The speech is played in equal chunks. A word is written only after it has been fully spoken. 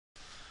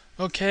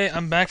Okay,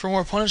 I'm back for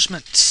more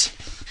punishments.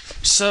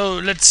 So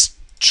let's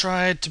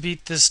try to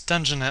beat this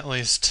dungeon at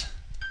least.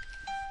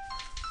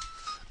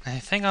 I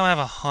think I have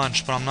a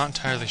hunch, but I'm not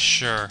entirely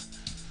sure.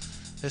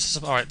 This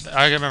is alright.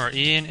 I remember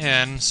E and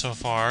N so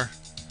far.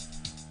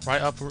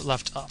 Right, up,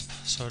 left, up.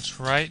 So it's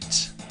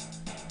right,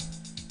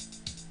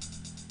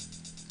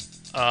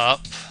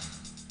 up,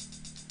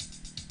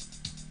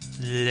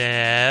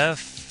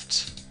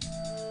 left,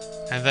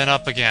 and then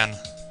up again.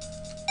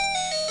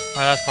 Alright,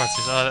 that's part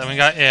two. Then we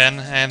got in,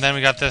 and then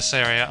we got this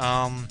area.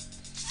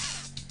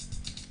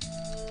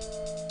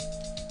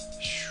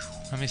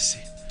 Let me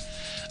see.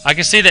 I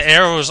can see the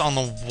arrows on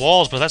the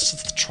walls, but that's the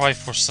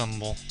Triforce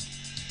symbol.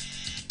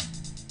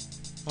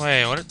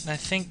 Wait, what? I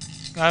think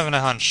I have a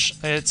hunch.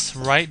 It's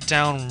right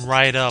down,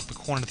 right up,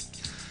 according to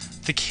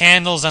the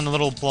candles and the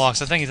little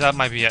blocks. I think that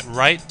might be it.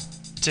 Right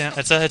down.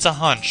 It's a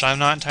hunch. I'm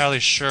not entirely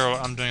sure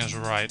what I'm doing is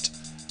right.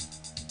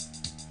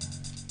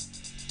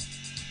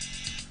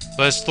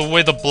 But it's the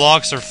way the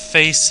blocks are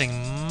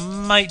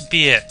facing might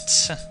be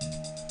it.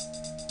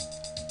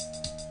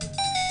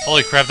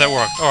 Holy crap, that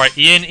worked. Alright,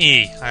 E and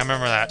E. I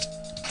remember that.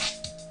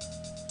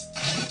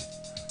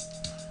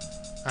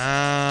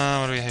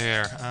 What do we have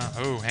here?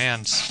 Oh,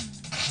 hands.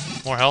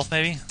 More health,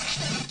 maybe?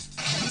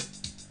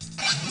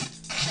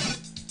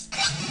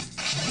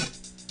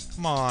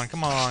 Come on,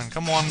 come on,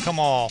 come on, come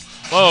on.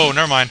 Whoa,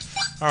 never mind.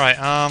 Alright,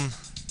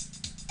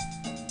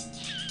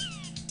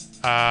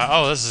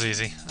 oh, this is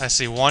easy. I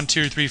see. 1,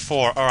 2, 3,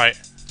 4. Alright.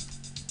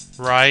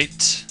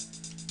 Right.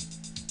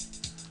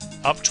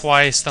 Up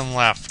twice, then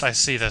left. I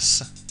see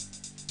this.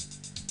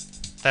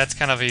 That's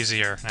kind of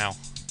easier now.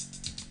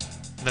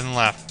 Then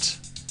left.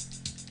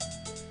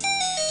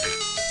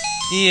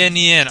 E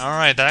in.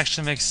 Alright, that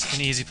actually makes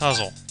an easy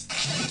puzzle.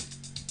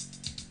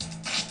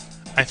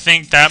 I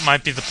think that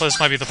might be the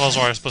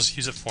puzzle I'm supposed to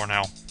use it for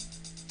now.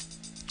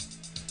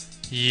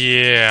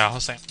 Yeah, I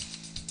was saying.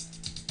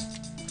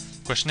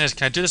 Question is,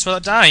 can I do this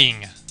without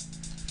dying?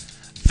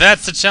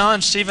 That's a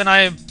challenge even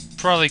I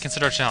probably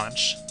consider a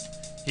challenge.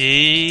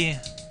 E.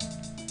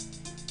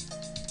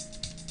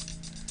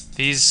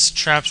 These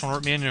traps won't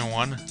hurt me into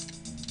one.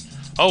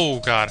 Oh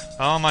god.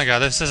 Oh my god,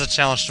 this is a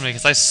challenge to me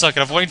because I suck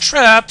at avoiding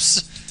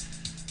traps!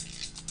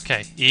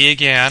 Okay, E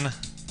again.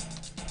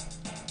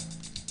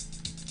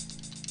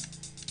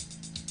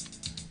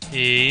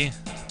 E.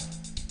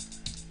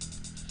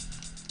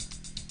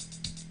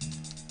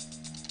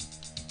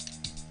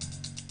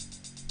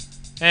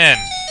 N.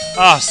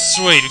 Ah,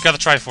 sweet, we got the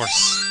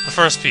Triforce. The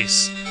first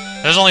piece.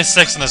 There's only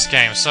 6 in this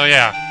game, so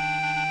yeah.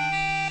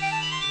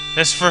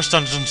 This first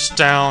dungeon's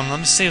down. Let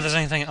me see if there's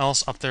anything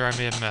else up there I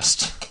may have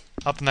missed.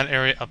 Up in that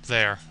area up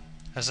there.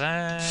 As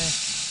I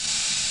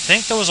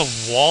think there was a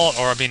wall,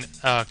 or I mean,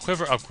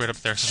 quiver upgrade up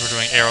there since we're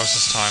doing arrows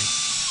this time.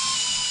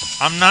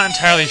 I'm not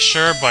entirely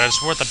sure, but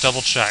it's worth a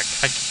double check.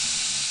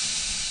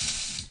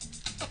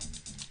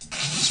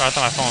 Sorry, I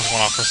thought my phone was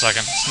going off for a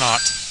second. It's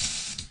not.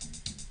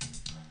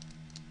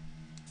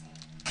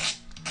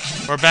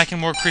 We're back in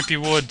more creepy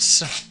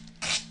woods.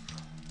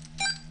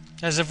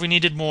 As if we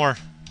needed more.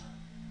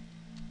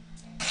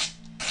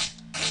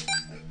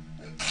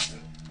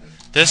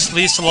 This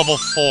leads to level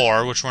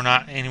 4, which we're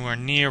not anywhere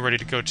near ready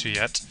to go to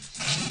yet.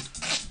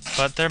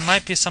 But there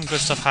might be some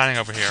good stuff hiding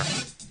over here.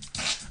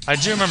 I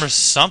do remember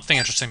something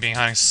interesting being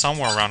hiding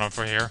somewhere around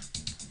over here.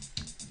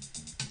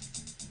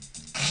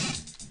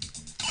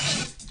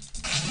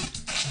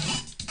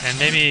 And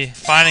maybe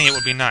finding it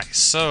would be nice.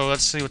 So,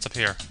 let's see what's up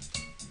here.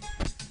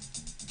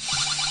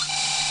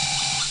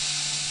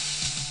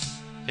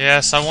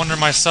 Yes, I wonder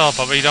myself,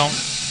 but we don't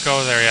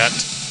go there yet.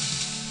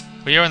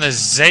 We are in the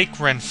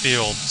Zakerand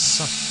fields.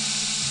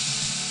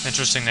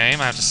 Interesting name,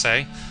 I have to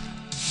say.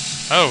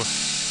 Oh,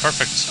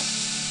 perfect.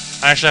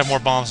 I actually have more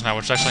bombs now,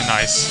 which is actually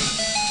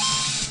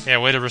nice. Yeah,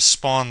 way to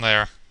respawn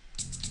there.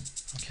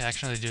 Okay, I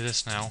can actually do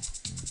this now.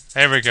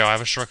 There we go, I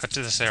have a shortcut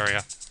to this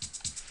area.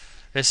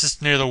 This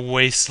is near the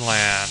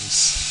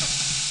wastelands.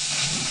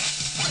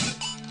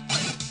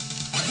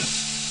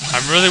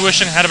 I'm really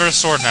wishing I had a better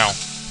sword now.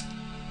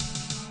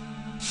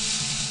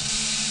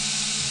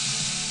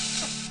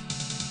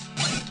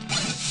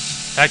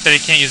 The fact that he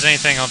can't use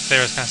anything up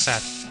there is kind of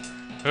sad.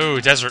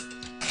 Ooh, desert.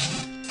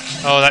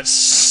 Oh, that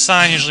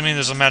sign usually means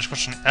there's a magic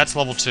potion. That's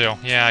level 2.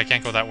 Yeah, I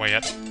can't go that way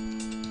yet.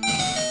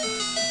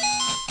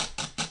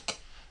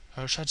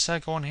 Oh, should I say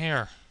go in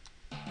here?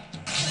 I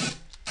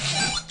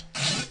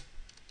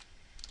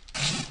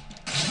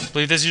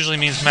believe this usually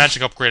means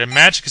magic upgrade. And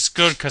magic is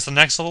good because the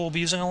next level will be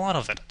using a lot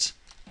of it.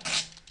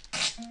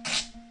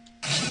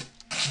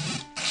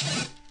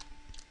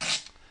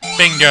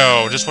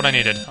 Bingo! Just what I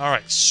needed.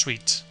 Alright,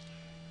 sweet.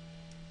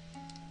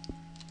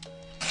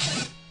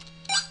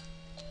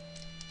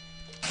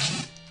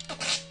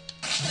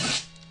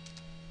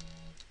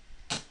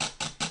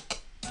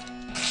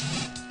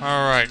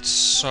 Alright,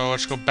 so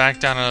let's go back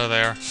down out of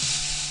there.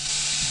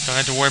 Don't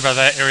have to worry about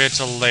that area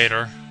till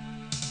later.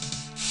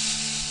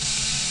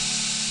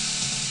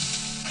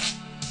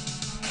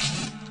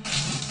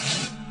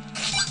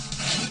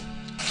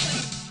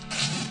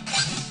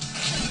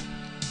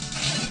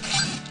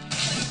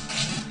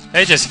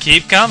 They just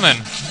keep coming.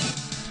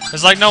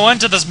 There's like no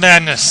end to this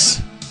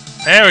madness.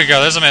 There we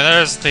go. There's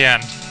the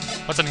end.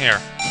 What's in here?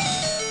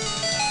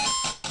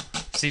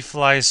 See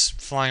flies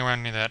flying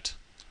around near that.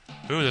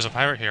 Ooh, there's a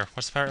pirate here.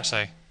 What's the pirate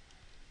say?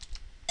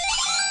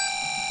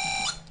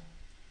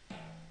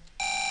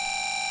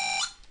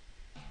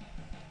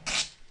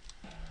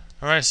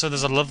 Alright, so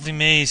there's a lovely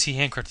maze he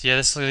handcrafted. Yeah,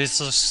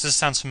 this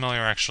sounds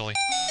familiar, actually.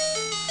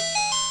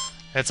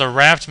 It's a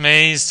raft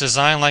maze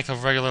designed like a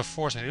regular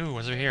force. Ooh,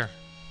 what's over here?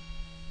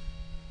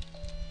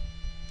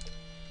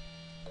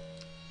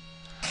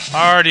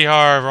 Hardy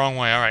har, wrong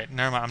way. Alright,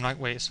 never mind. I'm not...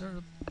 Wait,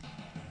 sir.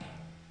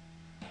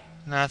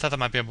 Nah, I thought that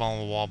might be a ball on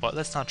the wall, but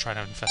let's not try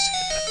to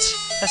investigate that.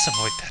 Let's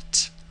avoid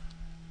that.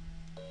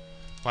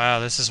 Wow,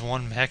 this is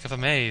one heck of a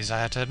maze, I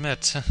have to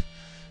admit.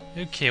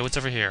 Okay, what's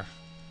over here?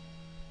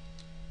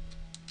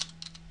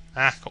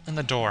 Ah, go in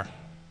the door.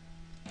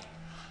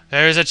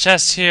 There's a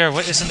chest here.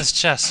 What is in this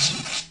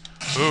chest?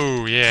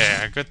 Ooh,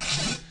 yeah, good.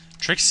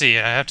 Tricksy,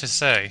 I have to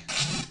say.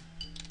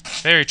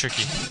 Very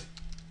tricky.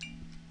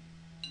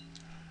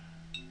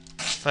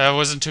 If I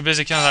wasn't too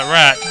busy killing that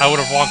rat, I would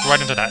have walked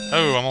right into that.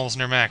 Oh, I'm almost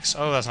near max.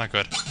 Oh, that's not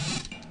good.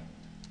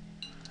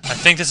 I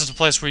think this is the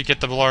place where you get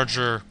the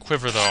larger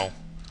quiver, though.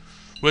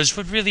 Which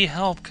would really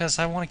help, because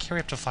I want to carry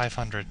up to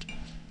 500.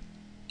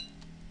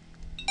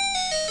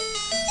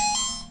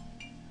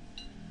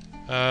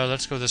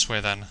 Let's go this way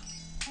then.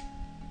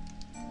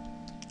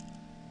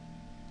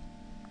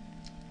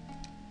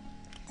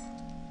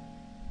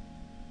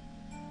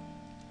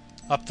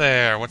 Up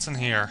there, what's in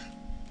here?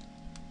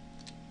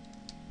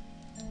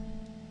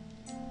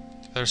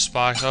 There's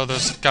spots. Oh,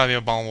 there's gotta be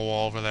a bomb on the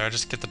wall over there. I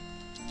just get the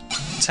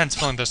tense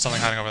feeling there's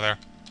something hiding over there.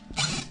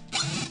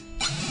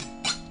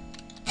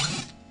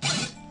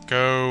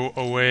 Go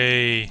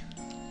away.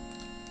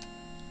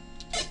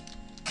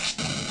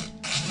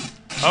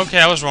 Okay,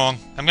 I was wrong.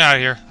 I'm out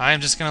of here. I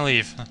am just gonna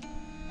leave.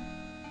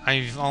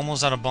 I'm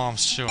almost out of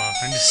bombs too.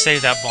 I need to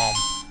save that bomb.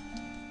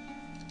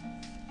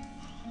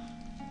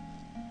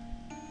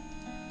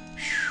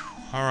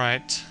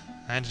 Alright.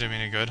 That didn't do me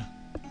any good.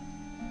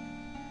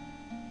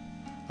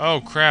 Oh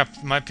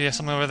crap, might be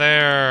something over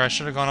there. I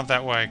should have gone up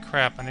that way.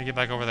 Crap, I need to get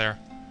back over there.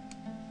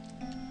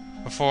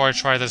 Before I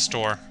try this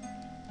door.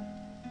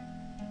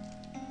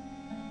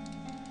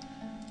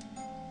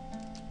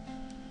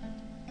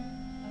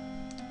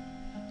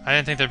 I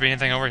didn't think there'd be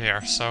anything over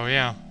here, so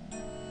yeah.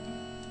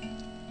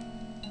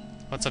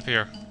 What's up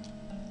here?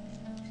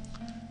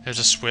 There's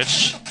a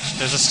switch,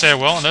 there's a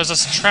stairwell, and there's a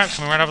trap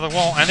coming right over the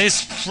wall, and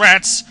these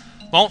rats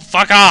won't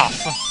fuck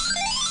off!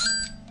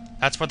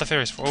 That's what the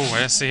fairy's for. Oh, I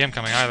didn't see him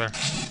coming either.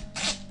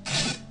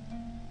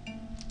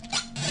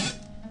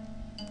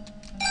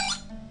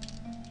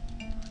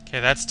 Okay,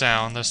 that's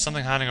down. There's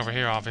something hiding over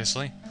here,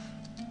 obviously.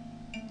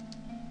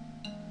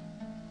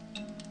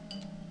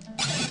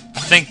 I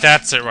think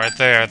that's it right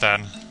there,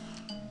 then.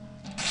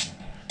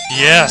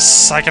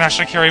 Yes! I can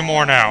actually carry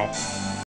more now.